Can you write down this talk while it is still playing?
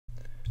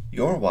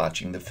You're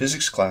watching the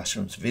Physics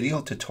Classroom's video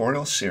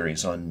tutorial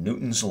series on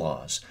Newton's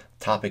laws.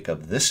 Topic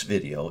of this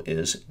video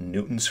is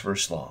Newton's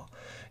first law.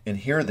 And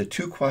here are the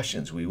two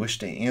questions we wish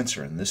to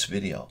answer in this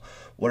video.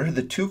 What are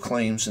the two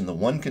claims and the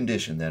one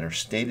condition that are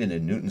stated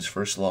in Newton's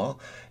first law?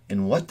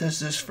 And what does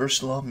this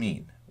first law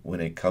mean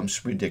when it comes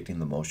to predicting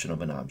the motion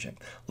of an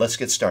object? Let's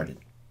get started.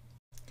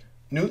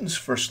 Newton's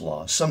first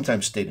law is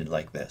sometimes stated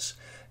like this.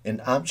 An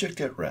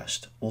object at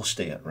rest will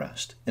stay at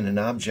rest, and an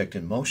object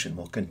in motion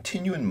will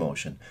continue in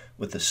motion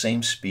with the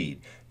same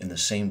speed in the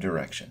same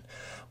direction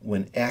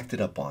when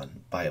acted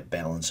upon by a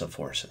balance of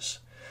forces.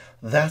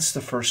 That's the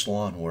first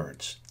law in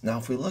words. Now,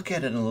 if we look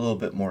at it a little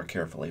bit more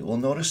carefully, we'll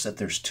notice that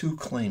there's two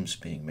claims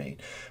being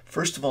made.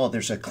 First of all,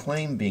 there's a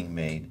claim being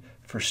made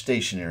for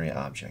stationary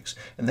objects,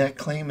 and that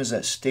claim is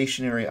that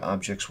stationary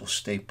objects will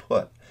stay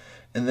put.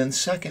 And then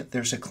second,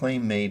 there's a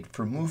claim made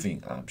for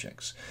moving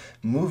objects.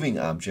 Moving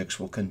objects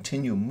will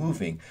continue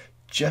moving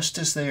just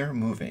as they are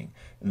moving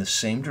in the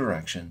same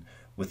direction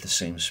with the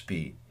same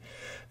speed.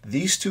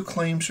 These two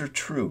claims are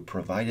true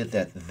provided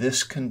that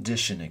this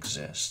condition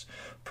exists,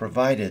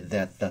 provided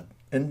that the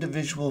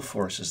individual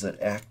forces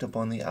that act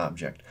upon the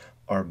object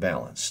are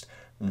balanced.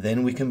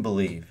 Then we can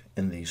believe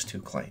in these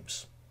two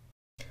claims.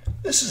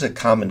 This is a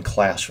common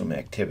classroom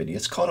activity.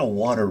 It's called a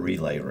water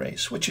relay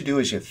race. What you do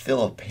is you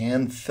fill a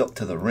pan filled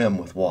to the rim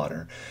with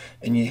water,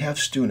 and you have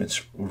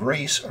students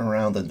race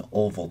around an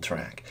oval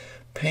track,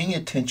 paying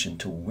attention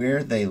to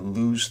where they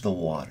lose the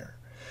water.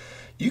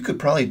 You could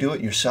probably do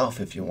it yourself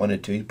if you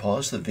wanted to. You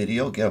pause the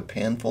video, get a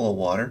pan full of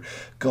water,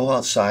 go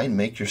outside,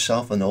 make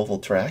yourself an oval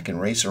track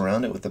and race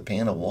around it with a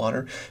pan of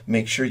water.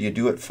 Make sure you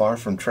do it far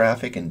from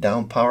traffic and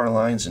down power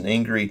lines and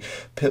angry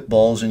pit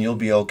bulls, and you'll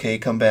be okay.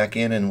 Come back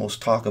in and we'll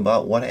talk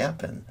about what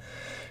happened.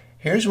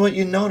 Here's what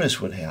you notice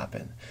would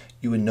happen.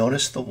 You would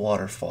notice the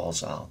water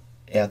falls out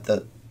at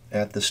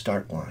the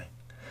start line,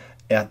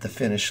 at the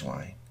finish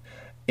line,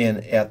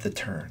 and at the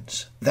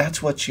turns.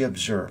 That's what you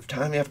observe.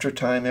 Time after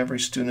time, every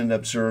student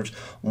observes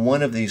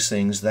one of these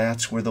things.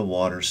 That's where the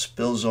water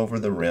spills over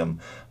the rim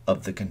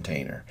of the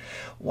container.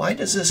 Why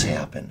does this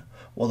happen?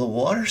 Well, the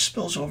water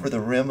spills over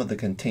the rim of the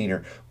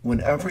container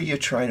whenever you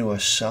try to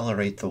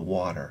accelerate the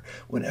water,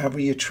 whenever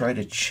you try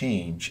to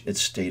change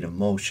its state of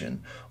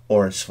motion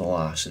or its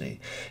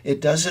velocity.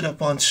 It does it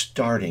upon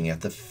starting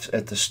at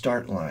the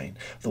start line.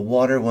 The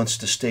water wants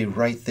to stay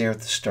right there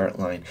at the start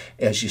line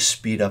as you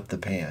speed up the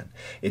pan.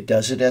 It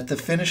does it at the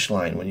finish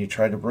line when you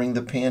try to bring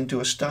the pan to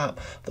a stop.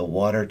 The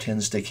water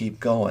tends to keep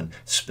going,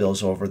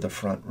 spills over the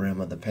front rim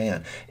of the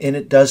pan. And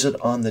it does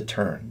it on the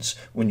turns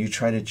when you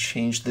try to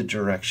change the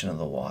direction of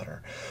the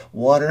water.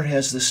 Water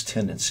has this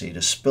tendency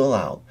to spill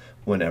out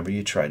whenever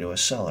you try to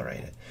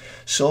accelerate it.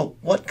 So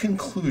what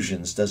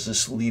conclusions does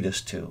this lead us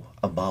to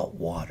about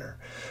water?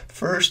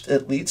 First,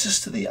 it leads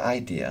us to the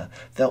idea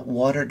that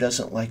water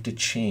doesn't like to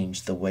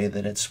change the way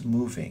that it's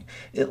moving.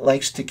 It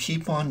likes to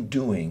keep on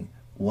doing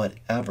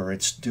whatever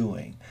it's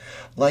doing.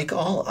 Like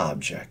all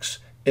objects,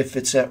 if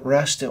it's at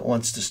rest, it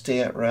wants to stay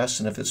at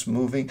rest, and if it's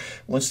moving, it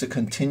wants to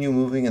continue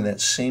moving in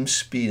that same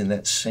speed, in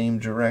that same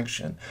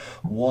direction.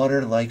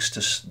 Water likes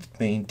to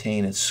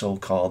maintain its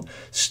so-called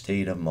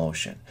state of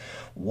motion.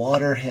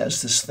 Water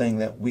has this thing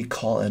that we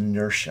call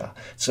inertia.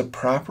 It's a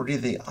property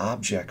of the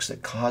objects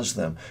that cause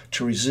them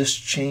to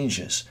resist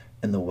changes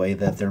in the way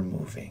that they're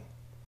moving.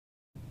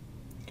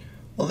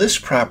 Well, this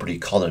property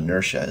called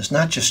inertia is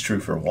not just true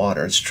for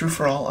water, it's true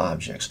for all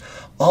objects.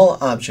 All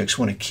objects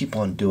want to keep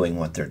on doing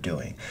what they're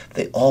doing.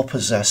 They all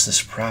possess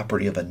this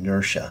property of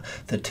inertia,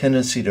 the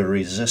tendency to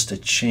resist a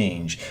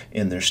change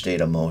in their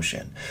state of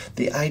motion.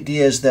 The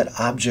idea is that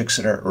objects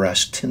that are at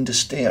rest tend to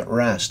stay at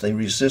rest. They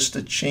resist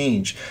a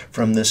change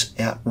from this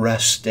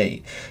at-rest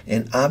state.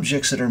 And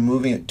objects that are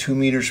moving at 2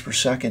 meters per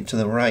second to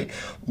the right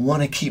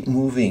want to keep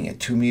moving at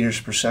 2 meters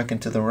per second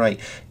to the right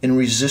and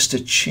resist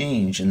a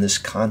change in this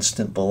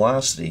constant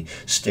velocity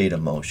state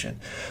of motion.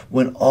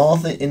 When all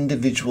the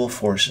individual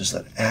forces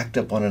that act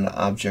upon an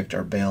object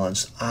are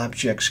balanced,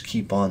 objects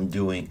keep on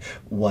doing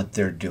what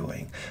they're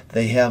doing.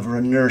 They have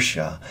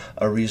inertia,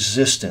 a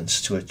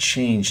resistance to a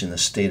change in the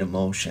state of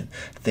motion.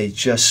 They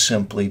just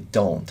simply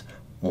don't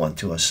want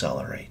to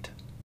accelerate.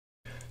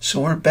 So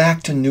we're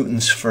back to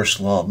Newton's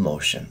first law of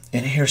motion,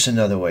 and here's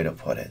another way to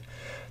put it.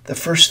 The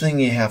first thing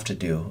you have to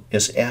do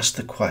is ask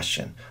the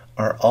question,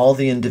 are all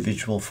the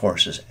individual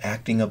forces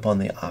acting upon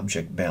the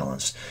object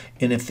balanced?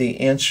 And if the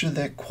answer to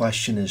that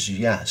question is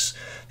yes,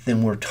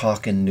 then we're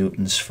talking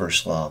Newton's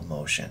first law of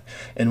motion.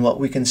 And what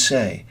we can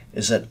say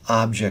is that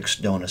objects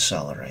don't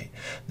accelerate.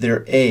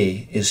 Their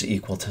A is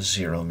equal to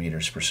 0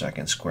 meters per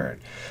second squared.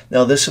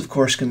 Now this, of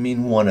course, can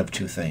mean one of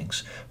two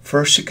things.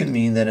 First, it can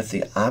mean that if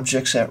the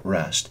object's at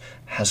rest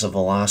has a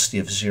velocity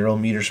of 0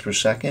 meters per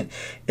second,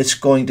 it's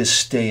going to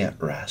stay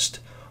at rest.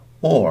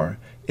 Or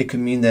it could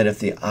mean that if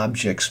the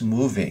object's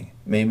moving,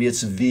 maybe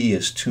its v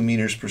is 2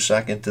 meters per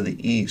second to the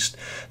east,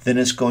 then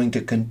it's going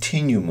to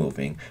continue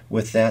moving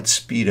with that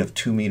speed of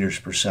 2 meters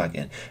per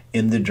second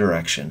in the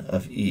direction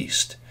of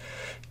east.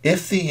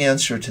 If the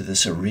answer to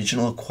this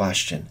original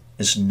question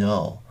is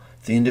no,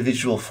 the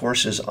individual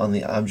forces on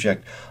the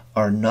object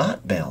are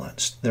not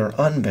balanced, they're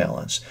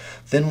unbalanced,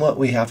 then what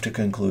we have to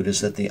conclude is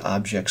that the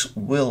objects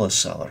will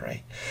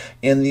accelerate.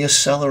 And the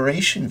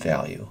acceleration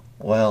value,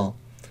 well,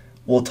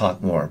 we'll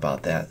talk more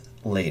about that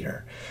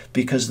later,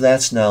 because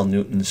that's now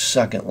Newton's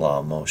second law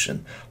of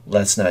motion.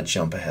 Let's not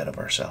jump ahead of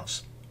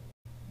ourselves.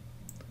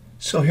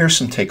 So here's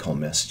some take-home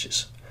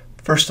messages.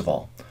 First of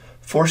all,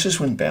 forces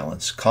when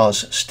balanced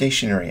cause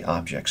stationary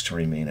objects to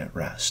remain at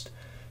rest.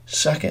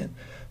 Second,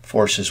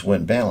 forces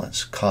when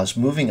balanced cause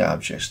moving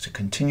objects to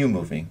continue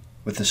moving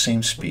with the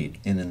same speed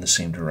and in the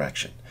same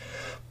direction.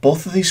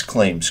 Both of these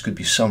claims could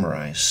be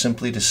summarized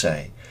simply to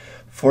say,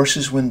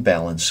 forces when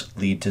balanced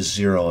lead to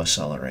zero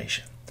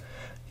acceleration.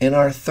 And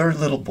our third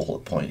little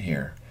bullet point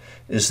here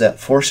is that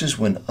forces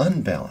when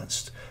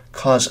unbalanced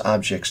cause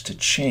objects to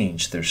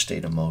change their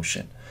state of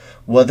motion.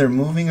 Whether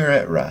moving or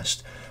at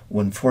rest,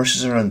 when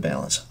forces are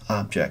unbalanced,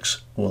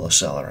 objects will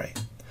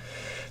accelerate.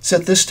 It's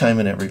at this time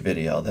in every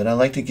video that I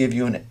like to give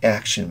you an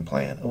action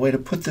plan, a way to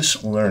put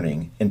this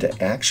learning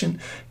into action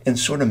and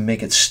sort of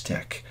make it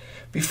stick.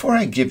 Before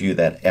I give you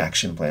that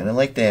action plan, I'd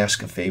like to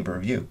ask a favor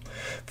of you.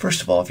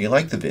 First of all, if you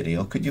like the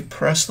video, could you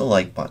press the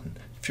like button?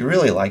 If you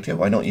really liked it,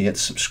 why don't you hit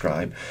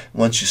subscribe?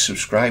 Once you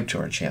subscribe to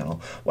our channel,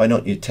 why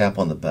don't you tap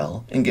on the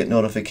bell and get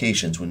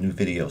notifications when new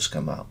videos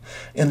come out?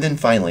 And then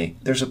finally,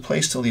 there's a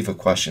place to leave a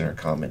question or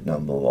comment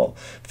down below.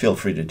 Feel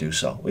free to do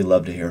so. We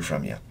love to hear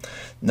from you.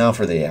 Now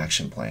for the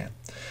action plan.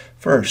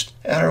 First,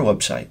 at our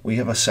website, we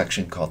have a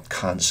section called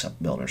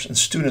Concept Builders, and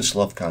students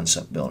love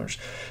concept builders.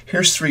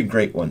 Here's 3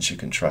 great ones you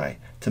can try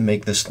to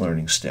make this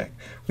learning stick.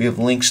 We have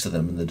links to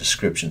them in the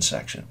description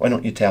section. Why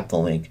don't you tap the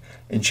link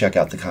and check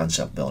out the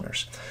concept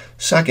builders?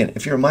 Second,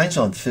 if you're a Minds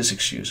on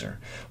Physics user,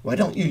 why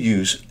don't you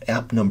use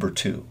app number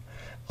 2?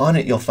 On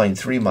it, you'll find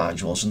 3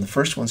 modules, and the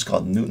first one's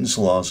called Newton's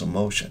Laws of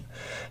Motion.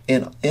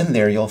 And in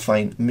there, you'll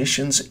find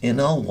missions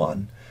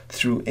NL1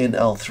 through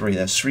NL3.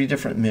 That's 3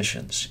 different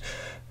missions.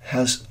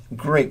 Has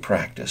great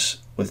practice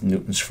with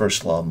Newton's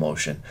first law of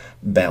motion,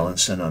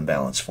 balanced and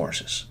unbalanced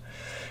forces.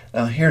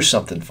 Now here's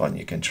something fun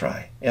you can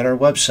try. At our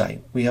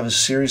website, we have a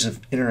series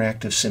of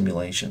interactive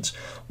simulations.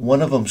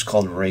 One of them is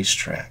called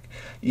Racetrack.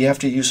 You have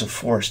to use a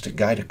force to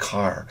guide a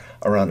car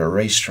around a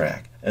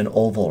racetrack, an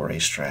oval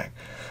racetrack.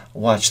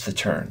 Watch the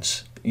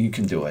turns. You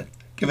can do it.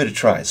 Give it a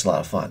try. It's a lot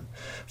of fun.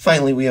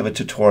 Finally, we have a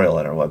tutorial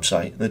at our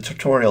website. The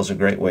tutorial is a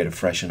great way to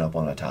freshen up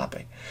on a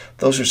topic.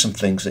 Those are some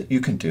things that you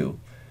can do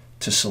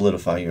to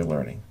solidify your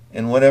learning.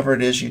 And whatever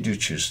it is you do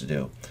choose to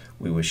do,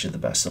 we wish you the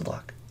best of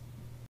luck.